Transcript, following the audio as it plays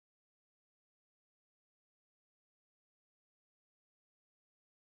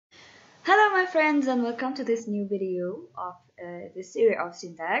Hello my friends and welcome to this new video of this series of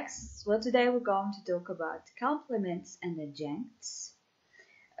syntax. Well, today we're going to talk about complements and adjuncts.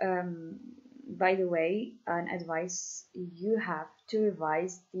 By the way, an advice, you have to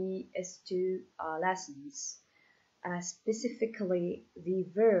revise the S2 lessons, specifically the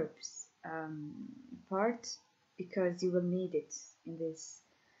verbs part, because you will need it in this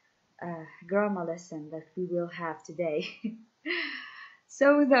grammar lesson that we will have today.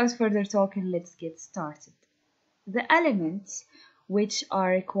 So without further talking, let's get started. The elements which are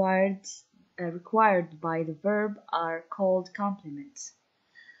required by the verb are called complements.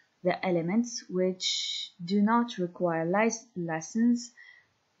 The elements which do not require license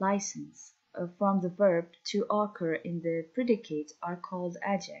from the verb to occur in the predicate are called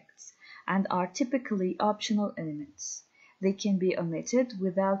adjuncts and are typically optional elements. They can be omitted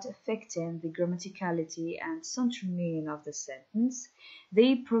without affecting the grammaticality and central meaning of the sentence.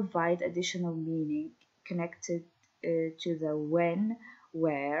 They provide additional meaning connected to the when,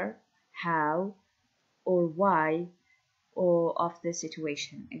 where, how, or why of the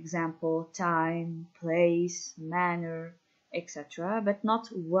situation. Example, time, place, manner, etc., but not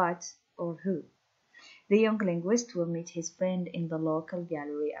what or who. The young linguist will meet his friend in the local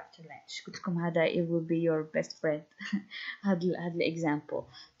gallery after lunch. قلت لكم هذا it will be your best friend. هذا الexample.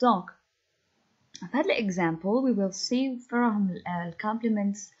 Donc, في هذا الexample we will see from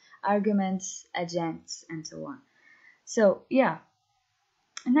complements, arguments, adjuncts, and so on. So yeah,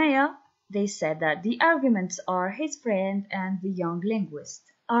 Naya, they said that the arguments are his friend and the young linguist.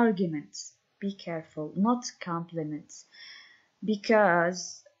 Arguments, be careful, not complements,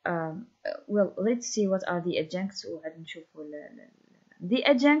 because well, let's see what are the adjuncts. The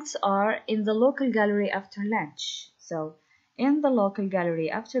adjuncts are in the local gallery after lunch. So in the local gallery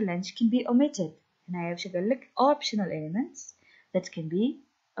after lunch can be omitted. And I have optional elements that can be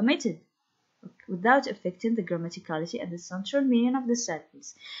omitted without affecting the grammaticality and the central meaning of the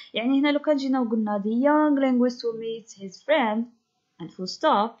sentence. يعني هنا لو كان جينا وقلنا the young linguist will meet his friend and full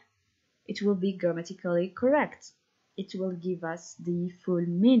stop, it will be grammatically correct. It will give us the full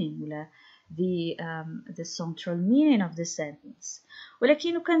meaning, the central meaning of the sentence.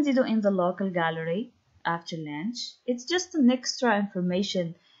 ولكن لو كان نزيدو in the local gallery after lunch, it's just an extra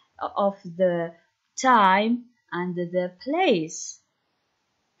information of the time and the place.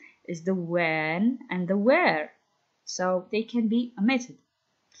 Is the when and the where, so they can be omitted.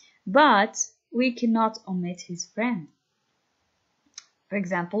 But we cannot omit his friend. For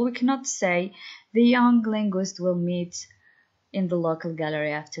example, we cannot say the young linguist will meet in the local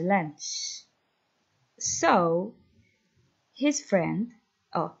gallery after lunch. So his friend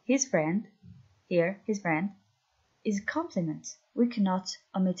here, his friend is a complement. We cannot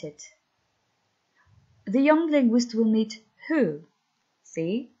omit it. The young linguist will meet who?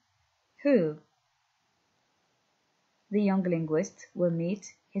 See? Who? The young linguist will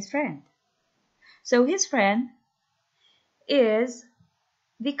meet his friend. So his friend is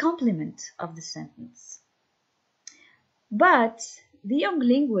the complement of the sentence. But the young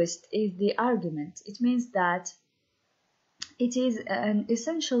linguist is the argument. It means that it is an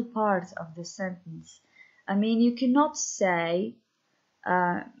essential part of the sentence. I mean, you cannot say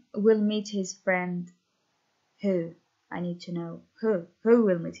will meet his friend who. I need to know who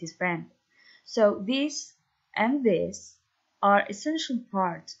will meet his friend. So this and this are essential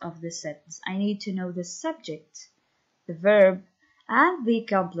parts of the sentence. I need to know the subject, the verb, and the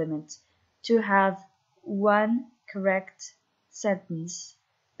complement to have one correct sentence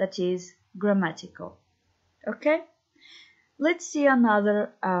that is grammatical. Okay? Let's see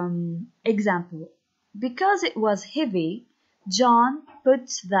another example. Because it was heavy, John put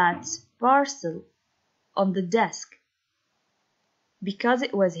that parcel on the desk. Because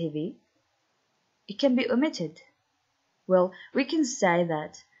it was heavy, it can be omitted. Well, we can say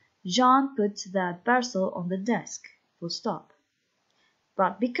that John put that parcel on the desk, full stop.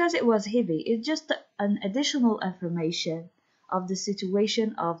 But because it was heavy, it's just an additional information of the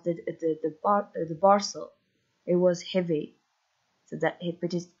situation of the parcel. It was heavy, so that he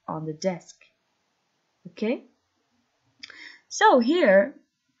put it on the desk. Okay? So here,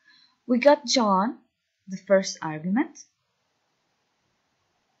 we got John, the first argument,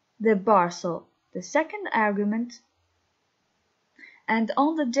 the parcel, the second argument, and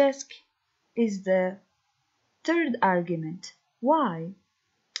on the desk is the third argument. Why?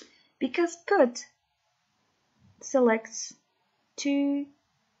 Because put selects two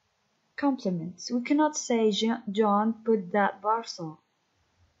complements. We cannot say John put that parcel.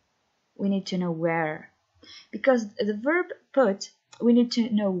 We need to know where. Because the verb put, we need to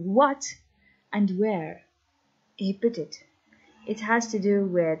know what and where he put it. It has to do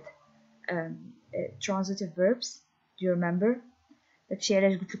with transitive verbs. Do you remember? داكشي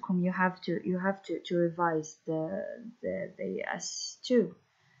علاش قلت لكم you have to revise the S2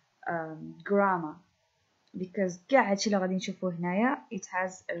 grammar, because كاع هادشي اللي غادي نشوفوه هنايا it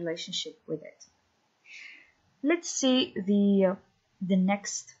has a relationship with it. Let's see the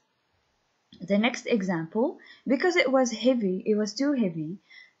next example. Because it was too heavy,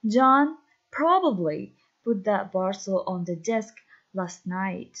 John probably put that parcel on the desk last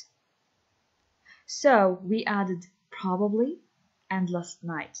night. So we added probably and last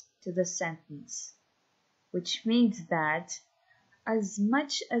night to the sentence, which means that as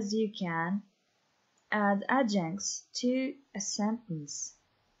much as you can add adjuncts to a sentence.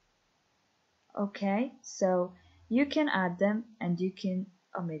 Okay, so you can add them and you can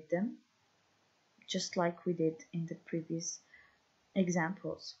omit them, just like we did in the previous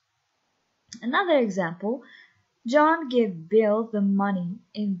examples. Another example, John gave Bill the money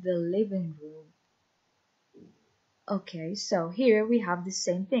in the living room. Okay, so here we have the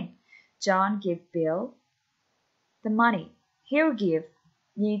same thing. John gave Bill the money. Here give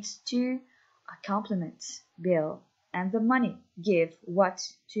needs to complement Bill and the money. Give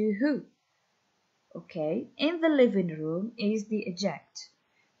what to who? Okay, in the living room is the adjunct.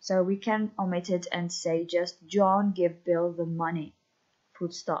 So we can omit it and say just John gave Bill the money.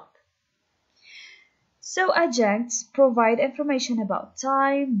 Full stop. So adjuncts provide information about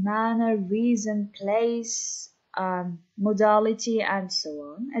time, manner, reason, place, modality, and so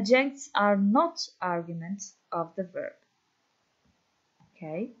on. Adjuncts are not arguments of the verb.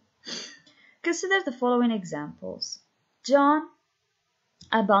 Okay. Consider the following examples. John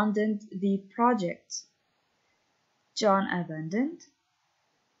abandoned the project. John abandoned.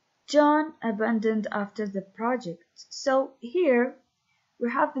 John abandoned after the project. So here we're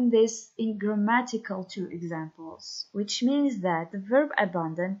having this in grammatical two examples, which means that the verb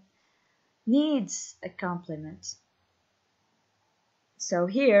abandon needs a complement. So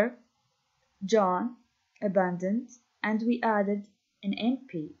here, John abandoned, and we added an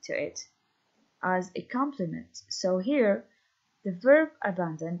NP to it as a complement. So here, the verb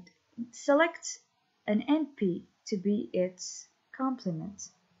abandoned selects an NP to be its complement.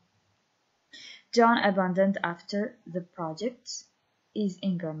 John abandoned after the project is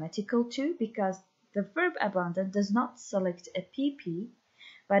in grammatical too, because the verb abandon does not select a PP,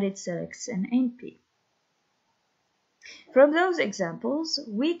 but it selects an NP. From those examples,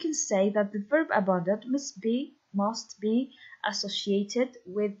 we can say that the verb abandon must be associated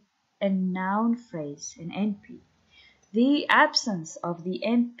with a noun phrase, an NP. The absence of the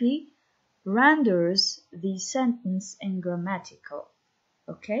NP renders the sentence ungrammatical.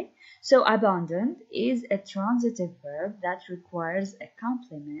 Okay, so abandoned is a transitive verb that requires a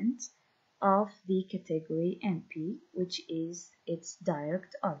complement of the category NP, which is its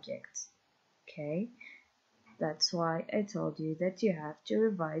direct object. Okay, that's why I told you that you have to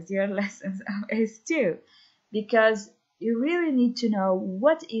revise your lessons of S2, because you really need to know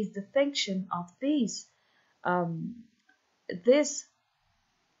what is the function of this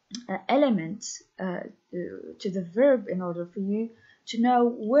element to the verb in order for you to know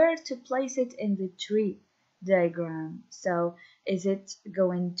where to place it in the tree diagram. So is it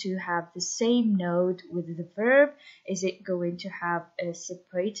going to have the same node with the verb? Is it going to have a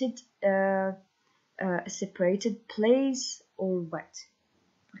separated place, or what?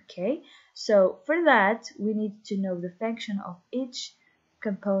 Okay, so for that we need to know the function of each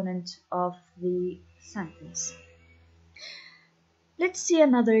component of the sentence. Let's see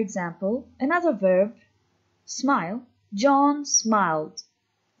another example. Another verb, smile. John smiled,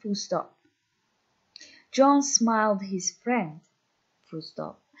 full stop. John smiled his friend, full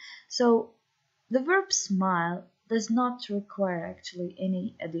stop. So the verb smile does not require actually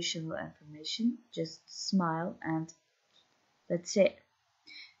any additional information, just smile and that's it.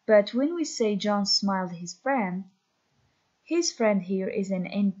 But when we say John smiled his friend here is an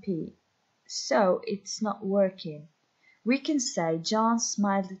NP, so it's not working. We can say John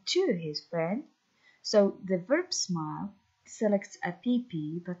smiled to his friend. So the verb smile selects a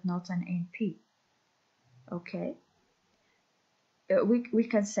PP but not an NP. Okay, we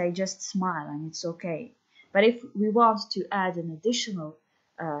can say just smile and it's okay. But if we want to add an additional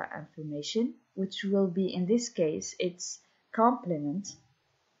information, which will be in this case its complement,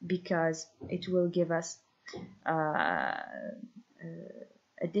 because it will give us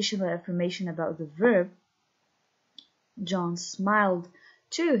additional information about the verb, John smiled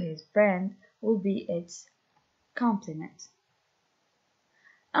to his friend will be its complement.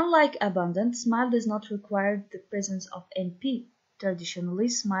 Unlike abundant, smile does not require the presence of NP. Traditionally,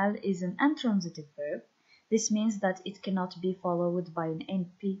 smile is an intransitive verb. This means that it cannot be followed by an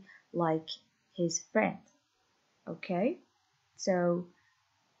NP like his friend. Okay, so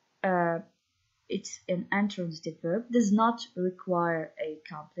it's an intransitive verb, does not require a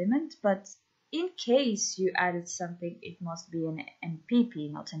complement, but in case you added something, it must be an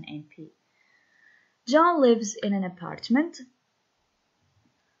NPP, not an NP. John lives in an apartment.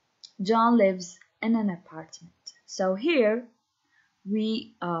 John lives in an apartment. So here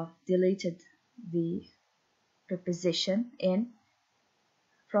we deleted the preposition in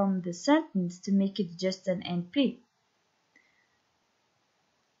from the sentence to make it just an NP.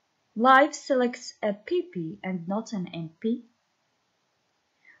 Life selects a PP and not an NP.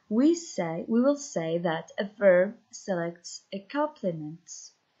 We will say that a verb selects a complement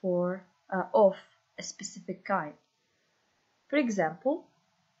of a specific kind. For example,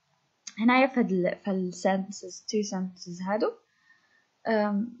 هنايا في الsentences two sentences هادو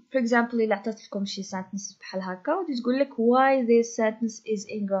for example إلا عطيت لكم شي sentence بحال هكا ودي تقول لك why this sentence is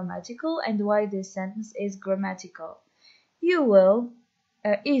ungrammatical and why this sentence is grammatical. You will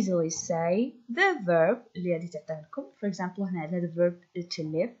easily say the verb اللي غادي تعطيه لكم. For example هنا عندنا the verb to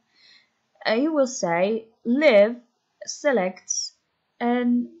live. You will say live selects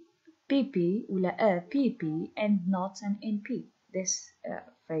an PP ولا a PP and not an NP. This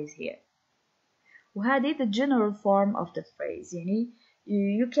phrase here. وهذه the general form of the phrase. يعني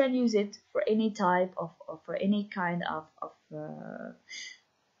you can use it for any type of for any kind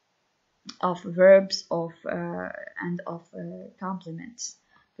of verbs and of complements.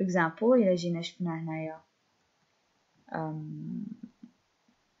 For example إلا جينا شفنا هنايا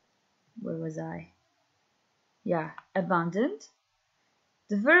where was I? Yeah, abundant.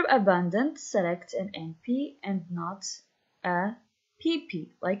 The verb abundant selects an NP and not a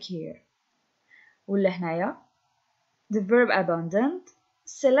PP, like here. ولا هنايا the verb abundant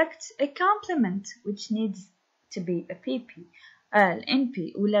selects a complement which needs to be a PP. ال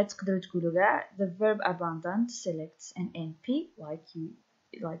NP ولا تقدروا تقولوا كاع the verb abundant selects an NP like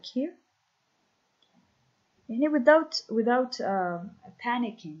here. يعني without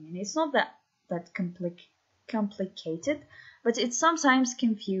panicking. And it's not that complicated, but it's sometimes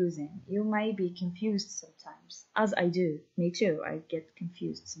confusing. You may be confused sometimes, as I do. Me too. I get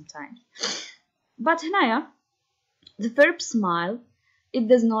confused sometimes. But هنايا the verb smile, it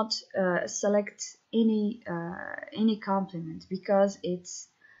does not select any complement because it's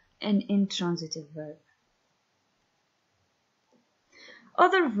an intransitive verb.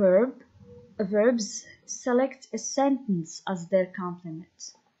 Other verbs select a sentence as their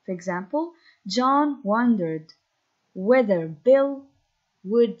complement. For example, John wondered whether Bill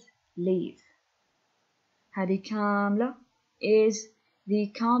would leave. هذه كاملة is the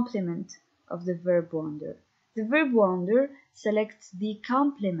complement of the verb wonder. The verb wonder selects the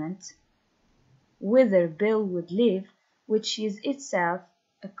complement whether Bill would leave, which is itself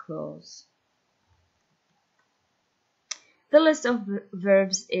a clause. The list of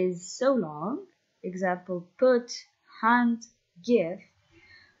verbs is so long. Example, put, hunt, give,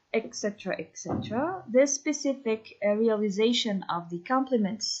 etc., etc. The specific realization of the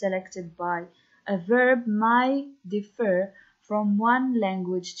complement selected by a verb might differ from one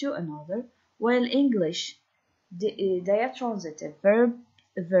language to another, while English diatransitive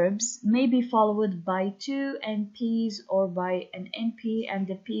verbs may be followed by two NPs or by an NP and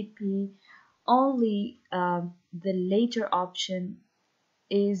a PP. Only the later option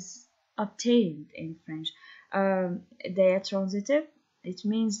is obtained in French. Diatransitive, it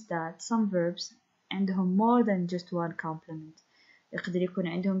means that some verbs عندهم more than just one complement. يقدر يكون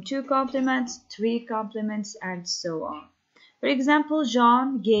عندهم 2 complements, 3 complements, and so on. For example,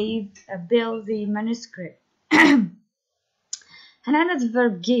 John gave Bill the manuscript. هنا the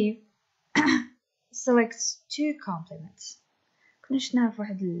verb gave selects 2 complements. كنا شفناها في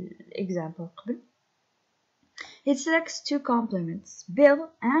واحد example قبل. It selects 2 complements, Bill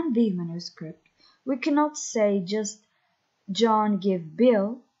and the manuscript. We cannot say just John gave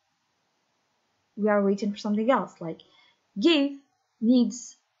Bill. We are waiting for something else, like give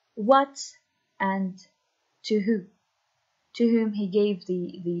needs what and to who, to whom he gave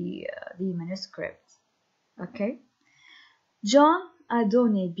the manuscript. Okay. John a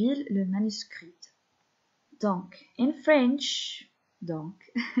donné Bill le manuscrit. Donc, in French,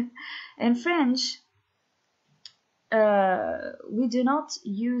 we do not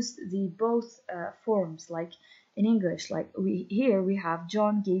use the both forms like in English. Like here we have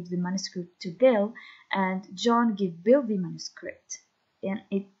John gave the manuscript to Bill and John gave Bill the manuscript, and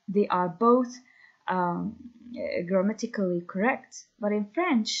they are both grammatically correct. But in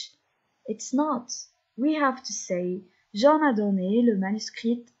French, it's not. We have to say John a donné le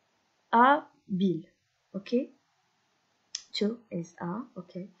manuscrit à Bill. Okay, to is a.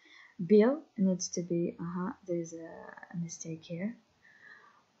 Okay, Bill needs to be, there's a mistake here.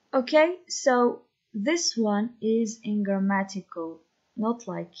 Okay, so this one is in grammatical, not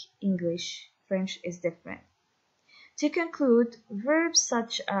like English. French is different. To conclude, verbs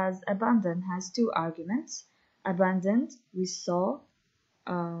such as abandon has two arguments. Abandoned, we saw.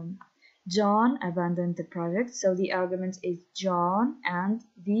 John abandoned the project, so the argument is John and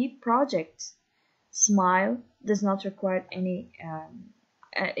the project. Smile does not require any,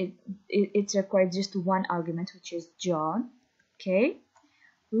 it requires just one argument, which is John. Okay.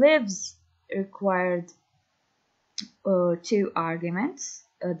 Lives required two arguments,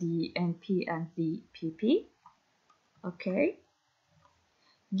 the NP and the PP. Okay.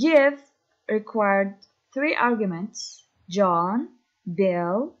 Give required three arguments, John,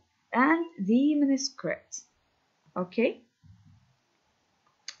 Bill, and the manuscript. Okay.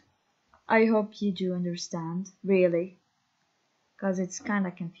 I hope you do understand, really, because it's kind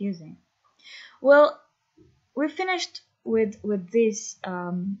of confusing. Well, we finished with this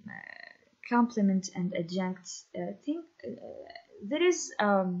complement and adjuncts thing. There is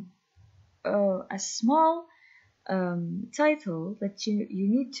a small title that you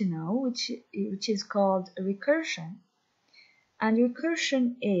need to know, which is called recursion. And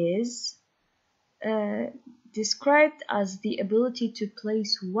recursion is described as the ability to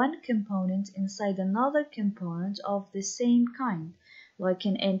place one component inside another component of the same kind, like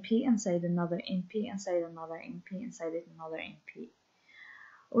an NP inside another NP inside another NP inside another NP.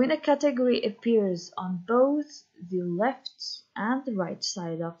 When a category appears on both the left and the right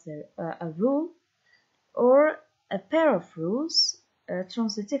side of a rule, or a pair of rules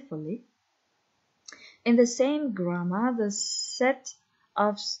transitively, in the same grammar, the set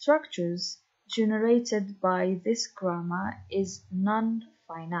of structures generated by this grammar is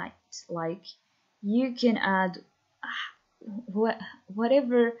non-finite. Like, you can add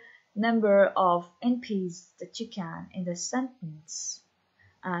whatever number of NPs that you can in the sentence,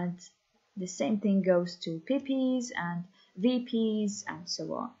 and the same thing goes to PPs and VPs and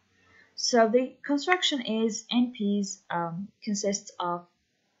so on. So the construction is NPs consists of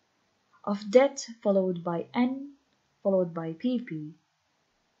det followed by N followed by PP.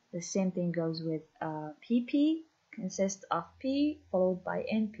 The same thing goes with PP consists of P followed by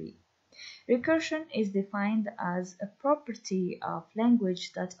NP. Recursion is defined as a property of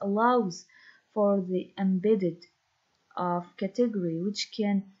language that allows for the embedded of category which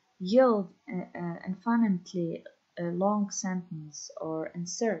can yield infinitely long sentence or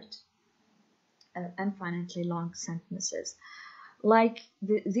insert infinitely long sentences. Like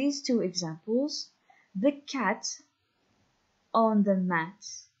these two examples, the cat on the mat,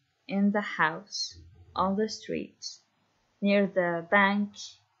 in the house, on the street, near the bank,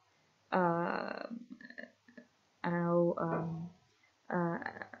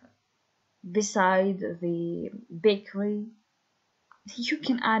 beside the bakery. You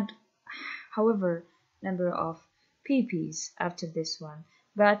can add however number of PPs after this one,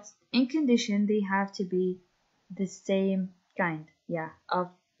 but in condition they have to be the same kind, of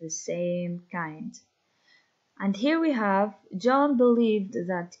the same kind. And here we have, John believed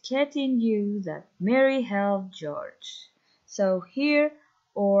that Katie knew that Mary helped George. So here,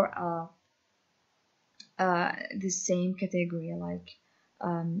 or the same category, like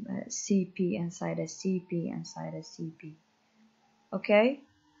CP inside a CP inside a CP. Okay?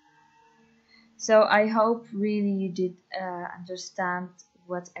 So I hope really you did understand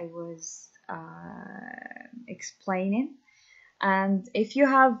what I was explaining. And if you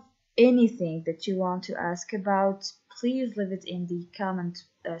have anything that you want to ask about, please leave it in the comment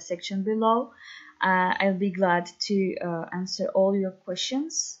section below. I'll be glad to answer all your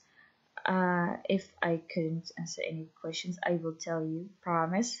questions. If I couldn't answer any questions, I will tell you,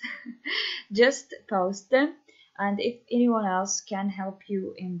 promise. Just post them. And if anyone else can help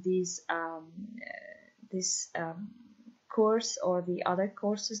you in this course or the other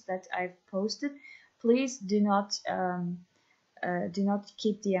courses that I've posted, please do not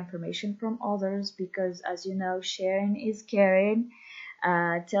keep the information from others, because as you know, sharing is caring.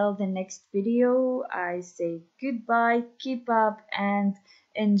 Till the next video, I say goodbye, keep up, and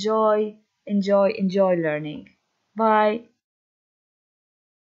enjoy learning. Bye.